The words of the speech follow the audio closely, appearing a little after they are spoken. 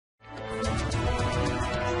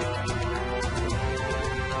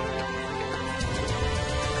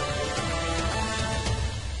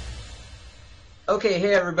Okay,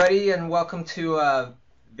 hey everybody, and welcome to a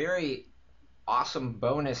very awesome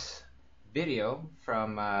bonus video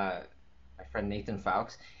from my friend Nathan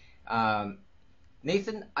Fowkes. Um,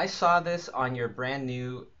 Nathan, I saw this on your brand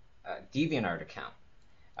new DeviantArt account.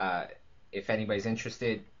 Uh, if anybody's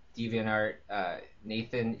interested, DeviantArt,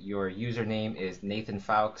 Nathan, your username is Nathan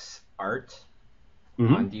Fowkes Art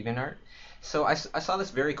hmm on DeviantArt. So I saw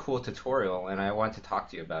this very cool tutorial, and I want to talk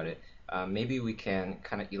to you about it. Maybe we can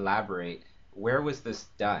kind of elaborate. Where was this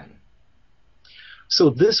done? So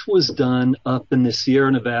this was done up in the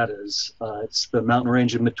Sierra Nevadas. It's the mountain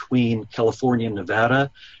range in between California and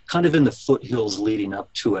Nevada, kind of in the foothills leading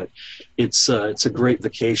up to it. It's a great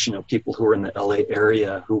vacation of people who are in the LA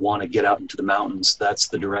area who want to get out into the mountains. That's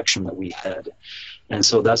the direction that we head, and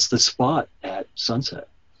so that's the spot at sunset.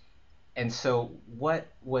 And so, what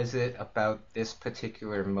was it about this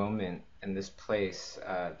particular moment and this place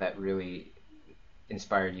that really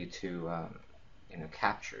inspired you to,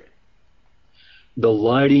 capture it? The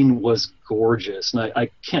lighting was gorgeous, and I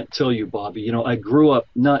can't tell you, Bobby. I grew up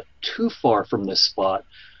not too far from this spot,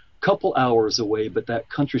 couple hours away, but that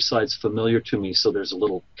countryside's familiar to me, so there's a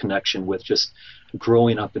little connection with just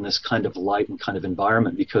growing up in this kind of light and kind of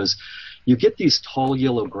environment because you get these tall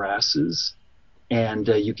yellow grasses and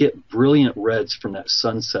you get brilliant reds from that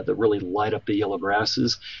sunset that really light up the yellow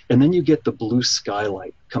grasses, and then you get the blue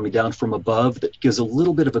skylight coming down from above that gives a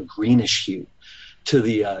little bit of a greenish hue to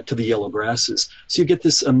the yellow grasses. So you get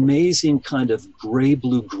this amazing kind of gray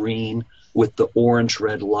blue green with the orange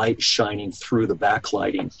red light shining through the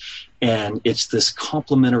backlighting, and it's this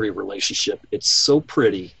complementary relationship. It's so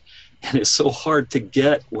pretty and it's so hard to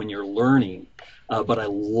get when you're learning, but I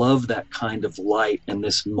love that kind of light, and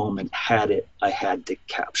this moment had it. I had to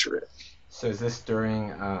capture it. So, is this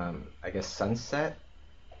during, I guess, sunset?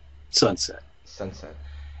 Sunset. Sunset.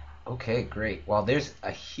 Okay, great. Well, there's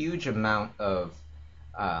a huge amount of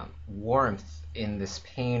warmth in this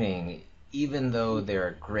painting, even though there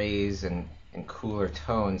are grays and cooler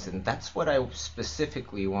tones, and that's what I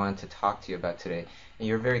specifically wanted to talk to you about today. And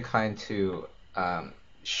you're very kind to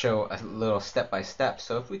show a little step by step.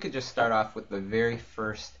 So if we could just start off with the very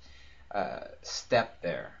first step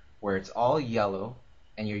there, where it's all yellow,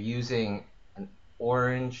 and you're using an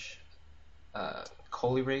orange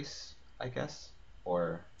coal erase, I guess,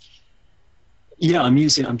 or Yeah, I'm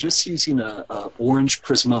just using a orange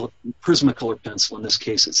Prismacolor pencil. In this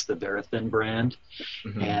case, it's the Verithin brand,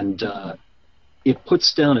 mhm. and it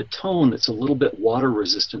puts down a tone that's a little bit water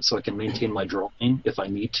resistant, so I can maintain my drawing if I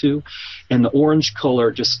need to. And the orange color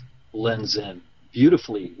just blends in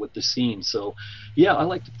beautifully with the scene. So, yeah, I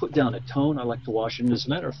like to put down a tone. I like to wash it. And as a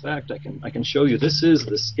matter of fact, I can show you. This is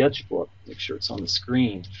the sketchbook. Make sure it's on the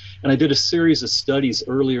screen. And I did a series of studies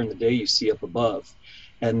earlier in the day. You see up above.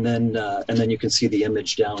 And then you can see the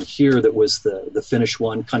image down here that was the finished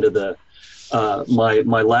one, kind of the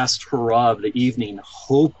my last hurrah of the evening,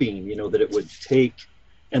 hoping that it would take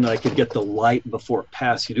and that I could get the light before it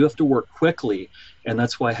passed. You do have to work quickly, and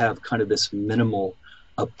that's why I have kind of this minimal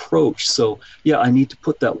approach. So yeah, I need to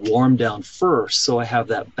put that warm down first, so I have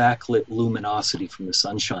that backlit luminosity from the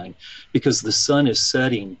sunshine, because the sun is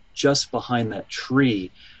setting just behind that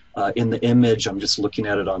tree. In the image, I'm just looking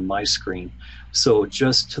at it on my screen. So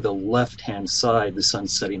just to the left-hand side, the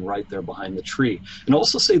sun's setting right there behind the tree. And I'll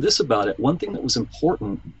also say this about it. One thing that was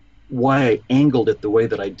important, why I angled it the way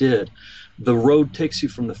that I did, the road takes you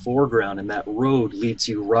from the foreground, and that road leads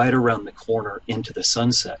you right around the corner into the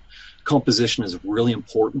sunset. Composition is really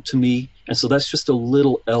important to me, and so that's just a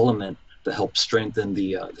little element that helps strengthen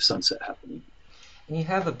the sunset happening. And you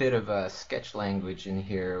have a bit of a sketch language in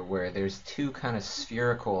here where there's two kind of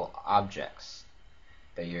spherical objects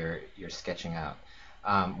that you're sketching out.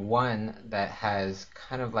 One that has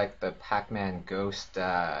kind of like the Pac-Man ghost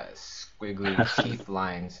squiggly teeth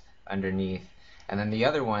lines underneath, and then the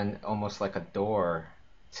other one almost like a door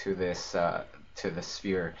to this to the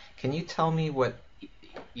sphere. Can you tell me what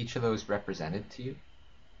each of those represented to you?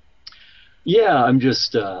 Yeah,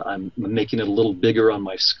 I'm making it a little bigger on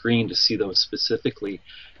my screen to see those specifically.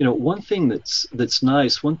 One thing that's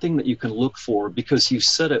nice, one thing that you can look for, because you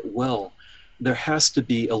said it well, there has to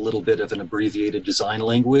be a little bit of an abbreviated design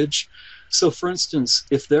language. So for instance,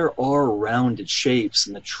 if there are rounded shapes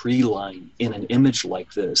in the tree line in an image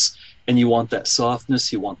like this, and you want that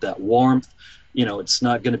softness, you want that warmth, it's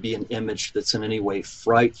not going to be an image that's in any way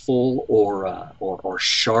frightful or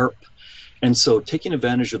sharp. And so taking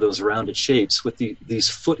advantage of those rounded shapes with these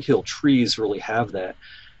foothill trees really have that.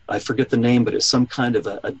 I forget the name, but it's some kind of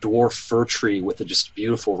a dwarf fir tree with a just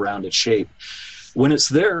beautiful rounded shape. When it's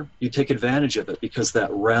there, you take advantage of it because that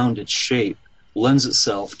rounded shape lends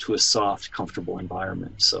itself to a soft, comfortable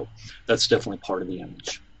environment. So that's definitely part of the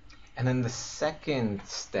image. And then the second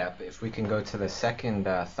step, if we can go to the second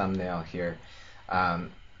thumbnail here,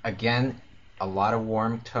 um, again, a lot of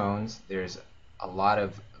warm tones. There's a lot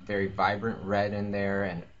of very vibrant red in there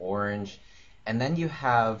and orange. And then you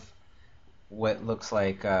have what looks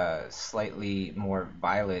like a slightly more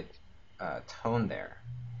violet tone there.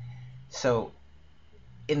 So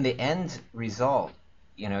in the end result,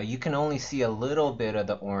 you can only see a little bit of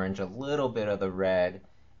the orange, a little bit of the red,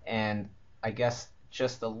 and I guess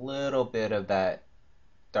just a little bit of that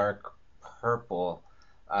dark purple.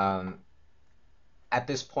 Um, at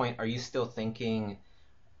this point, are you still thinking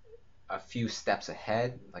a few steps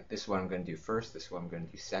ahead? Like, this is what I'm going to do first, this is what I'm going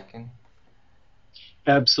to do second?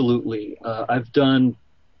 Absolutely. I've done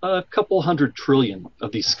a couple 100 trillion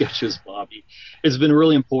of these sketches, Bobby. It's been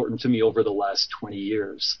really important to me over the last 20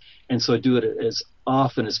 years. And so I do it as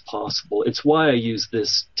often as possible. It's why I use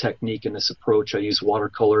this technique and this approach. I use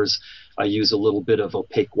watercolors. I use a little bit of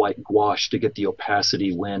opaque white gouache to get the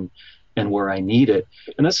opacity when and where I need it.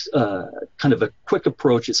 And that's kind of a quick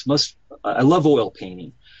approach. I love oil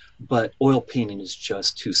painting, but oil painting is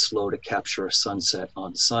just too slow to capture a sunset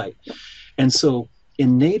on site. And so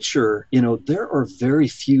in nature, there are very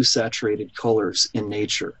few saturated colors in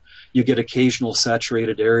nature. You get occasional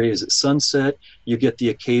saturated areas at sunset. You get the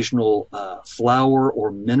occasional flower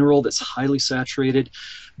or mineral that's highly saturated.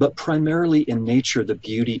 But primarily in nature, the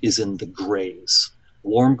beauty is in the grays.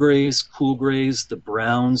 Warm grays, cool grays, the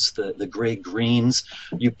browns, the gray greens.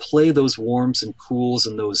 You play those warms and cools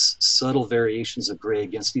and those subtle variations of gray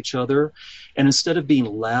against each other. And instead of being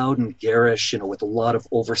loud and garish, with a lot of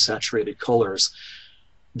oversaturated colors,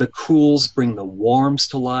 the cools bring the warms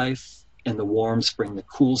to life, and the warms bring the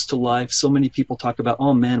cools to life. So many people talk about,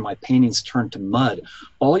 oh man, my paintings turned to mud.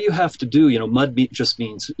 All you have to do, mud just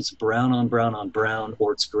means it's brown on brown on brown,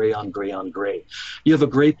 or it's gray on gray on gray. You have a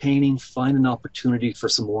gray painting, find an opportunity for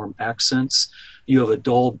some warm accents. You have a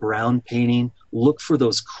dull brown painting, look for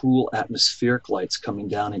those cool atmospheric lights coming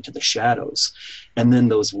down into the shadows. And then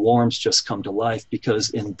those warms just come to life,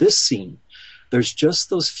 because in this scene, there's just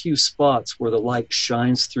those few spots where the light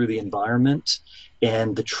shines through the environment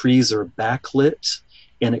and the trees are backlit,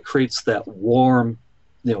 and it creates that warm,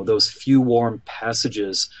 those few warm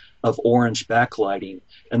passages of orange backlighting,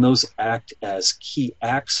 and those act as key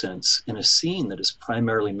accents in a scene that is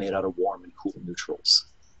primarily made out of warm and cool neutrals.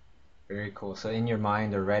 Very cool. So in your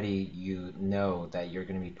mind already, you know that you're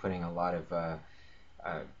going to be putting a lot of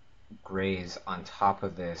grays on top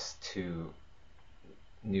of this to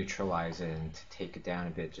neutralize it and to take it down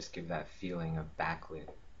a bit, just give that feeling of backlit.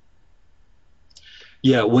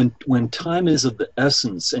 Yeah, when time is of the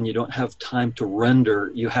essence and you don't have time to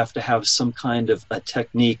render, you have to have some kind of a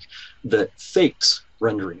technique that fakes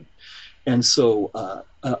rendering. And so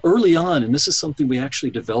early on, and this is something we actually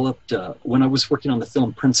developed when I was working on the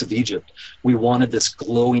film Prince of Egypt, we wanted this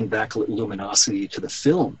glowing backlit luminosity to the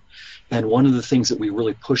film. And one of the things that we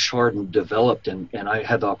really pushed hard and developed, and I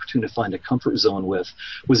had the opportunity to find a comfort zone with,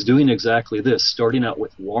 was doing exactly this, starting out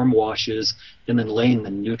with warm washes and then laying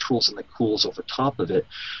the neutrals and the cools over top of it,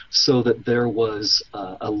 so that there was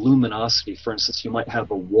a luminosity. For instance, you might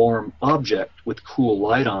have a warm object with cool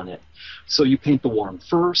light on it. So you paint the warm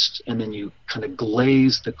first, and then you kind of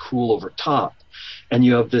glaze the cool over top. And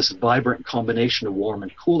you have this vibrant combination of warm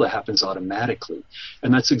and cool that happens automatically.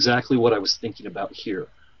 And that's exactly what I was thinking about here.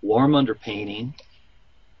 Warm underpainting,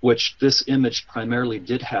 which this image primarily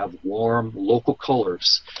did have warm local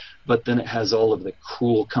colors, but then it has all of the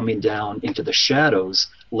cool coming down into the shadows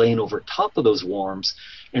laying over top of those warms.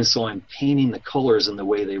 And so I'm painting the colors in the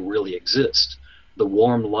way they really exist. The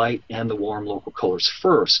warm light and the warm local colors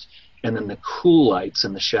first, and then the cool lights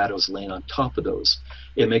and the shadows laying on top of those.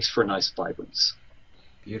 It makes for a nice vibrance.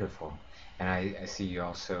 Beautiful. And I see you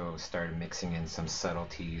also started mixing in some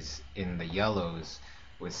subtleties in the yellows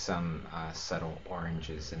with some subtle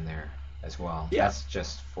oranges in there as well. Yeah. That's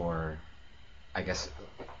just for, I guess,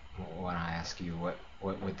 when I ask you,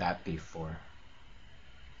 what would that be for?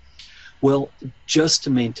 Well, just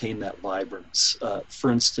to maintain that vibrance.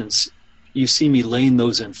 For instance, you see me laying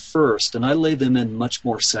those in first, and I lay them in much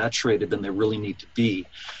more saturated than they really need to be,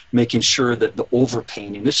 making sure that the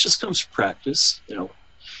overpainting, this just comes from practice,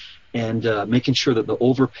 and making sure that the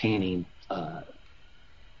overpainting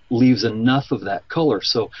leaves enough of that color.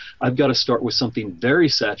 So I've got to start with something very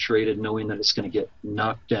saturated, knowing that it's going to get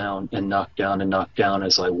knocked down and knocked down and knocked down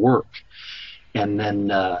as I work. And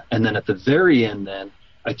then at the very end, then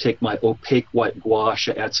I take my opaque white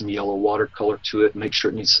gouache, I add some yellow watercolor to it, make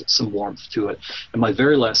sure it needs some warmth to it. And my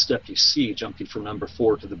very last step, you see, jumping from number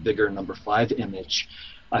 4 to the bigger number 5 image,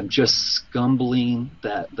 I'm just scumbling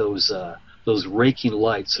those raking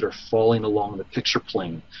lights that are falling along the picture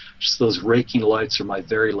plane. Just those raking lights are my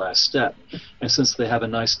very last step. And since they have a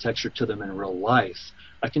nice texture to them in real life,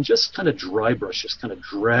 I can just kind of dry brush, just kind of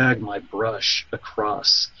drag my brush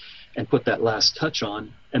across and put that last touch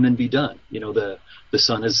on and then be done. The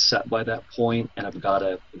sun has set by that point and I've got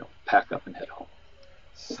to, pack up and head home.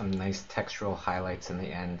 Some nice textural highlights in the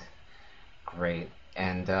end. Great.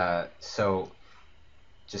 And so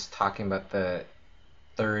just talking about the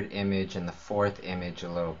third image and the fourth image a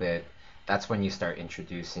little bit, that's when you start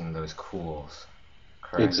introducing those cools,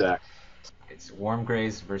 correct? Exactly. It's warm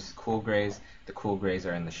grays versus cool grays. The cool grays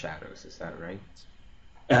are in the shadows, is that right?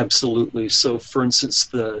 Absolutely. So, for instance,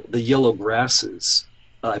 the yellow grasses,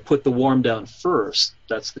 I put the warm down first.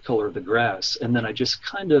 That's the color of the grass, and then I just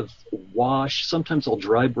kind of wash. Sometimes I'll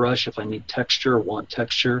dry brush if I need texture, want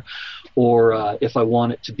texture, or if I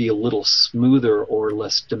want it to be a little smoother or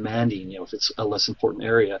less demanding. If it's a less important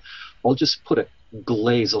area, I'll just put a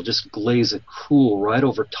glaze. I'll just glaze a cool right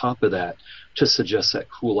over top of that to suggest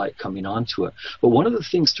that cool light coming onto it. But one of the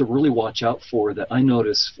things to really watch out for that I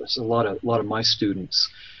notice with a lot of my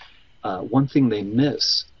students, one thing they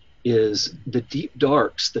miss is the deep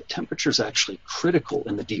darks. The temperature is actually critical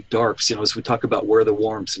in the deep darks. As we talk about where the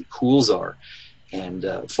warms and cools are, and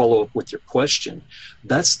follow up with your question,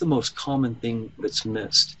 that's the most common thing that's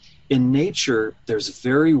missed. In nature, there's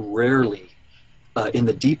very rarely, in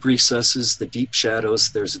the deep recesses, the deep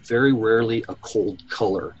shadows, there's very rarely a cold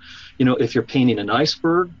color. If you're painting an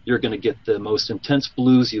iceberg, you're going to get the most intense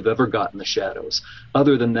blues you've ever got in the shadows.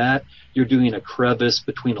 Other than that, you're doing a crevice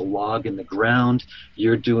between a log and the ground.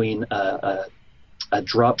 You're doing a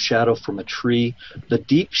drop shadow from a tree. The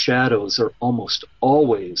deep shadows are almost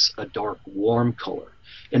always a dark, warm color.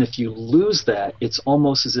 And if you lose that, it's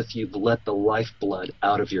almost as if you've let the lifeblood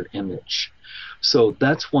out of your image. So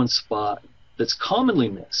that's one spot that's commonly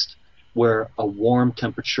missed, where a warm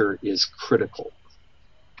temperature is critical.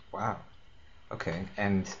 Wow. Okay.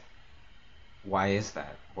 And why is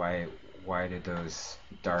that? Why did those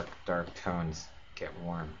dark tones get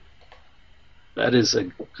warm? That is a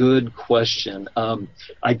good question.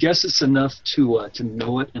 I guess it's enough to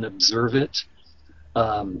know it and observe it.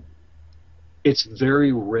 It's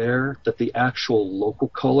very rare that the actual local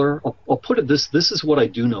color. I'll put it this. This is what I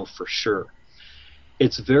do know for sure.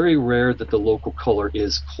 It's very rare that the local color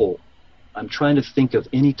is cold. I'm trying to think of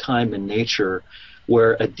any time in nature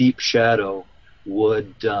where a deep shadow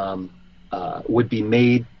would be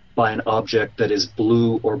made by an object that is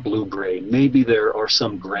blue or blue-gray. Maybe there are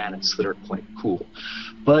some granites that are quite cool.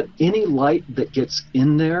 But any light that gets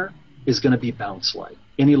in there is going to be bounce light.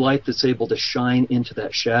 Any light that's able to shine into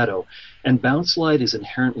that shadow. And bounce light is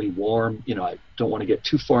inherently warm. I don't want to get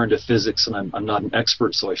too far into physics, and I'm not an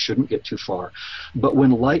expert, so I shouldn't get too far. But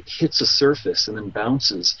when light hits a surface and then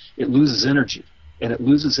bounces, it loses energy. And it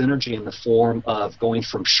loses energy in the form of going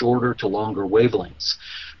from shorter to longer wavelengths.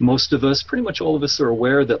 Most of us, pretty much all of us, are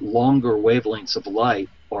aware that longer wavelengths of light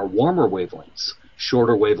are warmer wavelengths.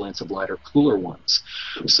 Shorter wavelengths of light are cooler ones.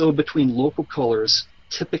 So between local colors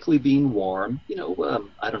typically being warm,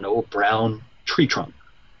 I don't know, a brown tree trunk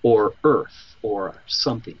or earth or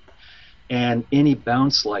something, and any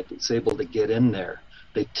bounce light that's able to get in there,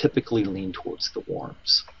 they typically lean towards the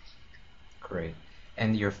warms. Great.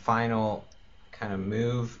 And your final kind of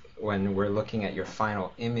move when we're looking at your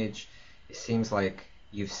final image, it seems like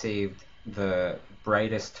you've saved the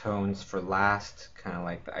brightest tones for last, kind of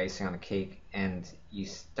like the icing on the cake, and you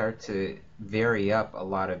start to vary up a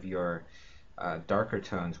lot of your darker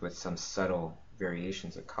tones with some subtle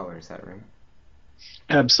variations of color. Is that right?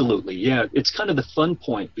 Absolutely, yeah. It's kind of the fun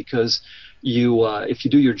point because if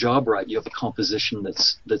you do your job right, you have a composition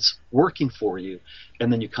that's working for you,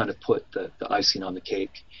 and then you kind of put the icing on the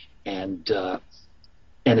cake. And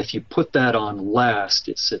if you put that on last,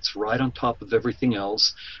 it sits right on top of everything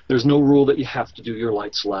else. There's no rule that you have to do your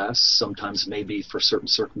lights last. Sometimes maybe for certain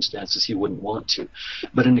circumstances you wouldn't want to.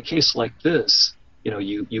 But in a case like this,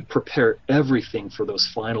 you prepare everything for those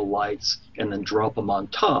final lights and then drop them on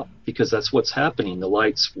top, because that's what's happening. The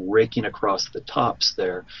light's raking across the tops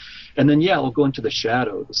there. And then, I'll go into the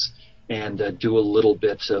shadows and do a little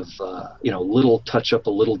bit of, little touch up,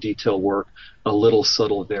 a little detail work, a little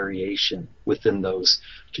subtle variation within those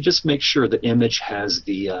to just make sure the image has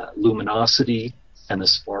the luminosity and the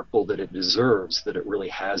sparkle that it deserves, that it really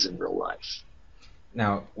has in real life.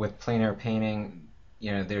 Now, with plein air painting,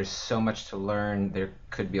 there's so much to learn. There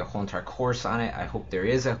could be a whole entire course on it. I hope there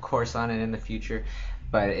is a course on it in the future.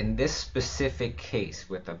 But in this specific case,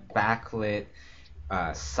 with a backlit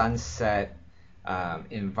sunset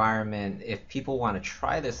environment. If people want to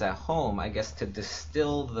try this at home, I guess to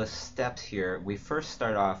distill the steps here, we first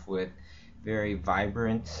start off with very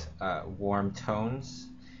vibrant, warm tones.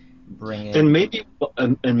 Bring And in, maybe,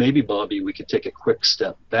 and maybe, Bobby, we could take a quick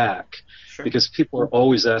step back sure. because people are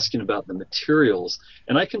always asking about the materials.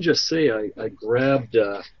 And I can just say I grabbed,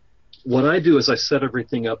 what I do is I set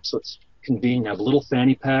everything up so it's convenient. I have a little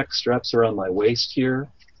fanny pack, straps around my waist here,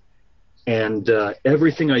 and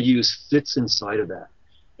everything I use fits inside of that.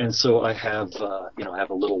 And so I have, I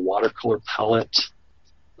have a little watercolor palette.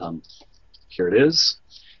 Here it is.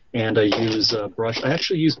 And I use a brush. I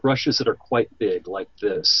actually use brushes that are quite big, like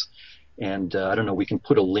this. And I don't know, we can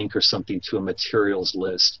put a link or something to a materials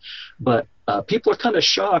list. But people are kind of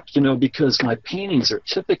shocked, because my paintings are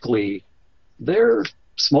typically, they're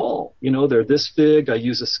small. They're this big. I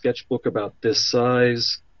use a sketchbook about this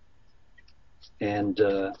size. And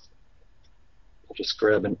I'll just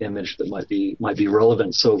grab an image that might be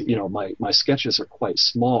relevant. So, my sketches are quite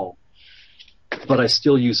small. But I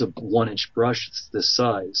still use a 1-inch brush that's this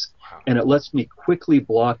size. Wow. And it lets me quickly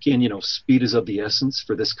block in, speed is of the essence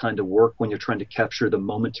for this kind of work when you're trying to capture the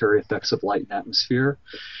momentary effects of light and atmosphere.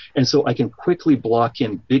 And so I can quickly block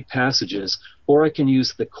in big passages, or I can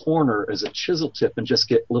use the corner as a chisel tip and just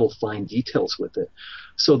get little fine details with it.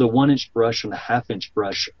 So the 1-inch brush and the 1/2-inch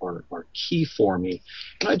brush are key for me.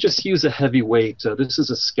 And I just use a heavyweight. This is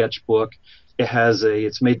a sketchbook.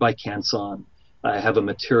 It's made by Canson. I have a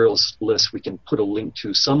materials list we can put a link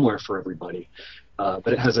to somewhere for everybody. But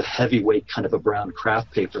it has a heavyweight kind of a brown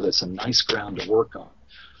craft paper that's a nice ground to work on.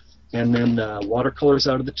 And then watercolors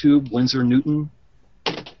out of the tube, Winsor Newton,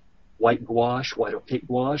 white gouache, white opaque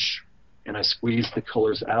gouache, and I squeeze the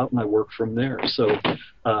colors out and I work from there. So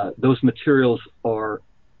those materials are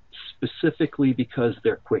specifically because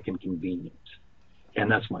they're quick and convenient. And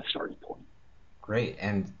that's my starting point. Great.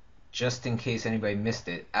 And just in case anybody missed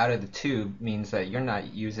it, out of the tube means that you're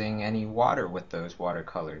not using any water with those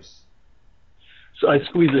watercolors. So I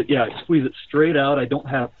squeeze it straight out. I don't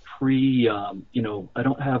have I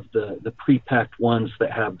don't have the pre-packed ones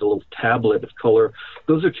that have the little tablet of color.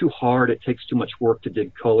 Those are too hard. It takes too much work to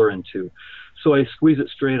dig color into. So I squeeze it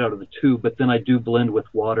straight out of the tube, but then I do blend with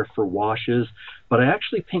water for washes. But I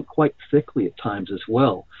actually paint quite thickly at times as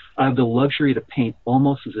well. I have the luxury to paint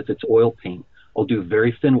almost as if it's oil paint. I'll do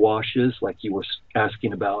very thin washes, like you were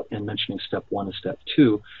asking about and mentioning step 1 and step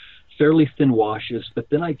 2, fairly thin washes, but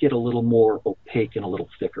then I get a little more opaque and a little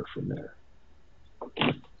thicker from there.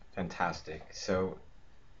 Fantastic. So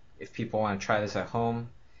if people want to try this at home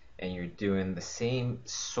and you're doing the same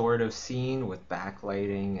sort of scene with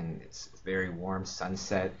backlighting and it's very warm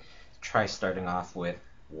sunset, try starting off with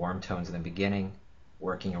warm tones in the beginning,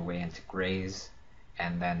 working your way into grays,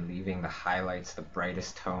 and then leaving the highlights, the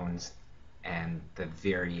brightest tones, and the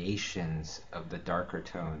variations of the darker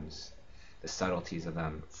tones, the subtleties of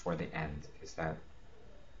them for the end. Is that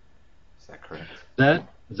correct?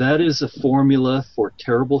 That is a formula for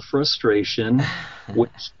terrible frustration,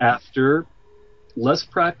 which after less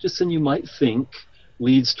practice than you might think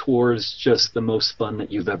leads towards just the most fun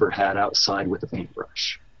that you've ever had outside with a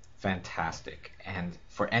paintbrush. Fantastic. And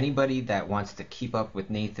for anybody that wants to keep up with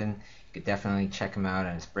Nathan, you could definitely check him out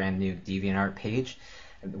on his brand new DeviantArt page,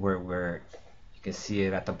 where you can see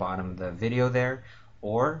it at the bottom of the video there.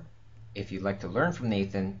 Or if you'd like to learn from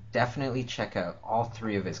Nathan, definitely check out all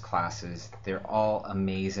 3 of his classes. They're all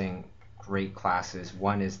amazing, great classes.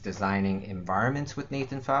 One is designing environments with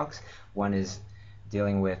Nathan Fowkes. One is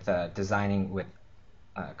dealing with designing with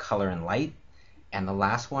color and light. And the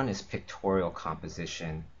last one is pictorial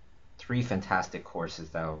composition. 3 fantastic courses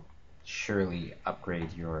that will surely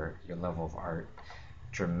upgrade your level of art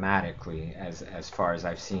dramatically as far as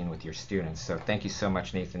I've seen with your students. So thank you so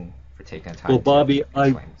much, Nathan, for taking the time. Well, Bobby,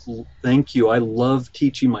 thank you. I love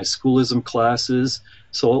teaching my schoolism classes,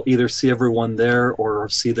 so I'll either see everyone there or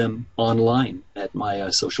see them online at my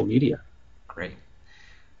social media. Great.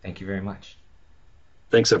 Thank you very much.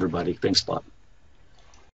 Thanks, everybody. Thanks, Bob.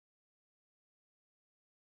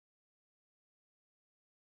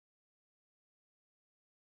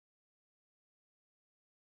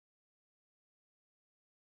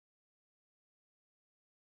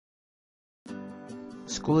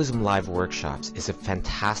 Schoolism Live Workshops is a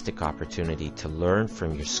fantastic opportunity to learn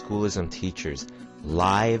from your schoolism teachers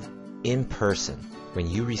live in person when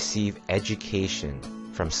you receive education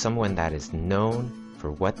from someone that is known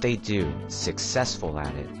for what they do, successful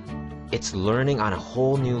at it. It's learning on a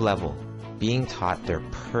whole new level, being taught their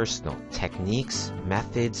personal techniques,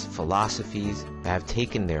 methods, philosophies that have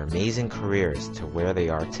taken their amazing careers to where they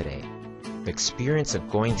are today. The experience of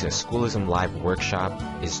going to a Schoolism Live workshop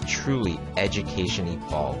is truly education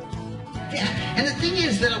evolved. Yeah, and the thing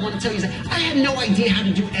is that I want to tell you is that I had no idea how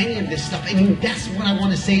to do any of this stuff, and that's what I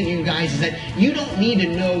want to say to you guys, is that you don't need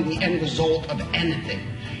to know the end result of anything.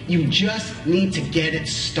 You just need to get it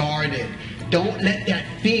started. Don't let that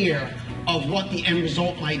fear of what the end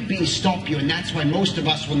result might be stop you, and that's why most of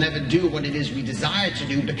us will never do what it is we desire to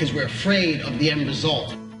do, because we're afraid of the end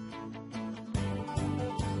result.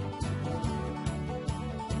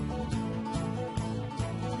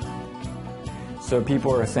 So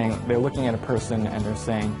people are saying, they're looking at a person and they're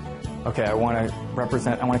saying, okay, I want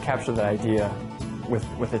to capture that idea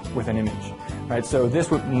with an image, right? So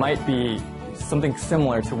this might be something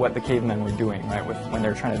similar to what the cavemen were doing, right, when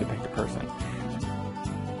they're trying to depict a person.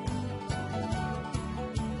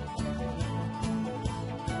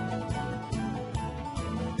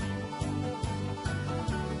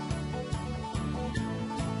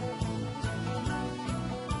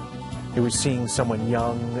 You were seeing someone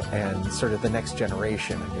young and sort of the next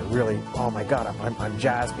generation, and you're really, oh my God, I'm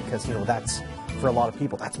jazzed because, you know, that's, for a lot of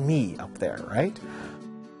people, that's me up there, right?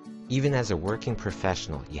 Even as a working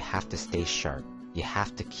professional, you have to stay sharp. You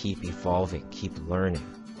have to keep evolving, keep learning.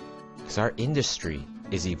 Because our industry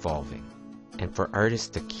is evolving. And for artists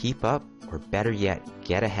to keep up, or better yet,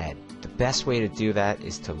 get ahead, the best way to do that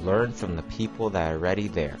is to learn from the people that are already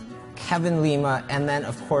there. Kevin Lima, and then,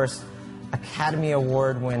 of course, Academy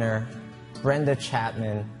Award winner Brenda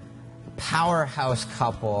Chapman, powerhouse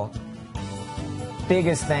couple.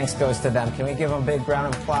 Biggest thanks goes to them. Can we give them a big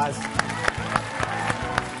round of applause?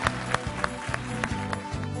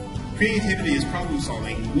 Creativity is problem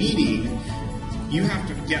solving, meaning you have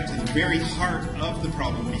to get to the very heart of the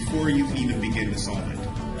problem before you can even begin to solve it.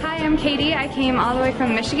 Hi, I'm Katie. I came all the way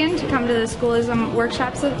from Michigan to come to the Schoolism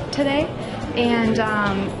workshops today, and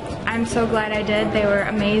I'm so glad I did. They were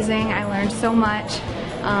amazing. I learned so much.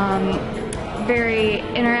 Very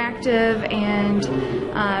interactive, and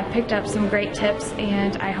picked up some great tips,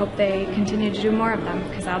 and I hope they continue to do more of them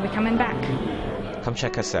because I'll be coming back. Come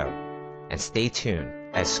check us out, and stay tuned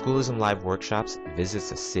as Schoolism Live Workshops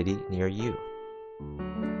visits a city near you.